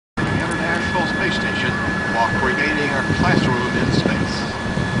classroom in space.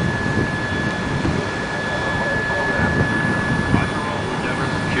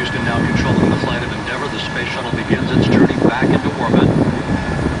 Houston now controlling the flight of Endeavour. The space shuttle begins its journey back into orbit.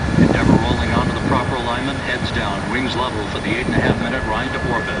 Endeavour rolling onto the proper alignment, heads down, wings level for the 8.5-minute ride to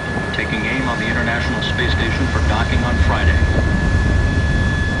orbit, taking aim on the International Space Station for docking on Friday.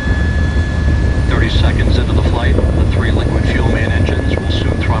 30 seconds into the flight, the 3 liquid fuel main engines will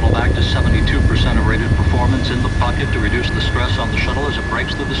soon throttle back to 72% of rated performance in the bucket to reduce the stress on the shuttle as it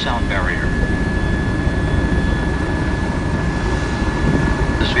breaks through the sound barrier.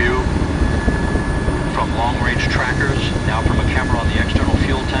 This view from long-range trackers, now from a camera on the external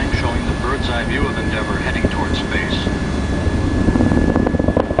fuel tank showing the bird's-eye view of Endeavour heading towards space.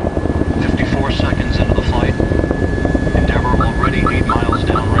 54 seconds into the flight, Endeavour already 8 miles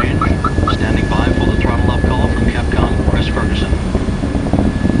downrange. Standing by for the throttle up call from Capcom Chris Ferguson.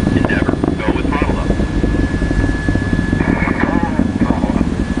 Endeavour, go with throttle up.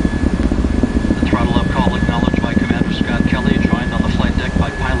 The throttle up call acknowledged by Commander Scott Kelly, joined on the flight deck by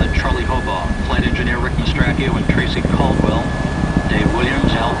pilot Charlie Hobaugh, flight engineer Rick Mastracchio and Tracy Caldwell, Dave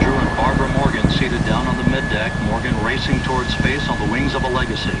Williams, Al Drew, and Barbara Morgan seated down on the mid-deck, Morgan racing towards space on the wings of a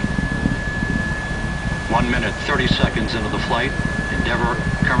Legacy. 1 minute, 30 seconds into the flight, Endeavour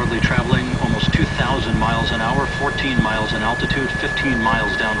currently traveling almost 2,000 miles an hour, 14 miles in altitude, 15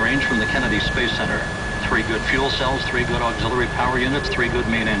 miles downrange from the Kennedy Space Center. 3 good fuel cells, 3 good auxiliary power units, 3 good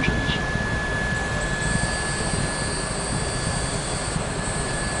main engines.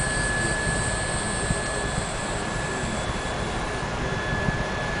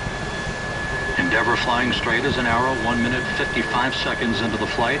 Endeavour flying straight as an arrow, 1 minute, 55 seconds into the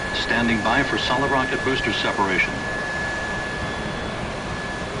flight, standing by for solid rocket booster separation.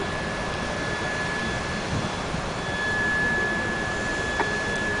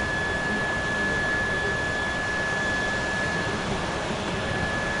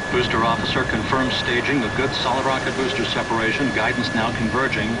 Booster officer confirms staging of good solid rocket booster separation, guidance now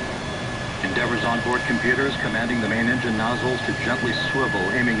converging. Endeavour's onboard computers commanding the main engine nozzles to gently swivel,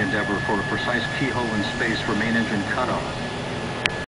 aiming Endeavour for a precise keyhole in space for main engine cutoff.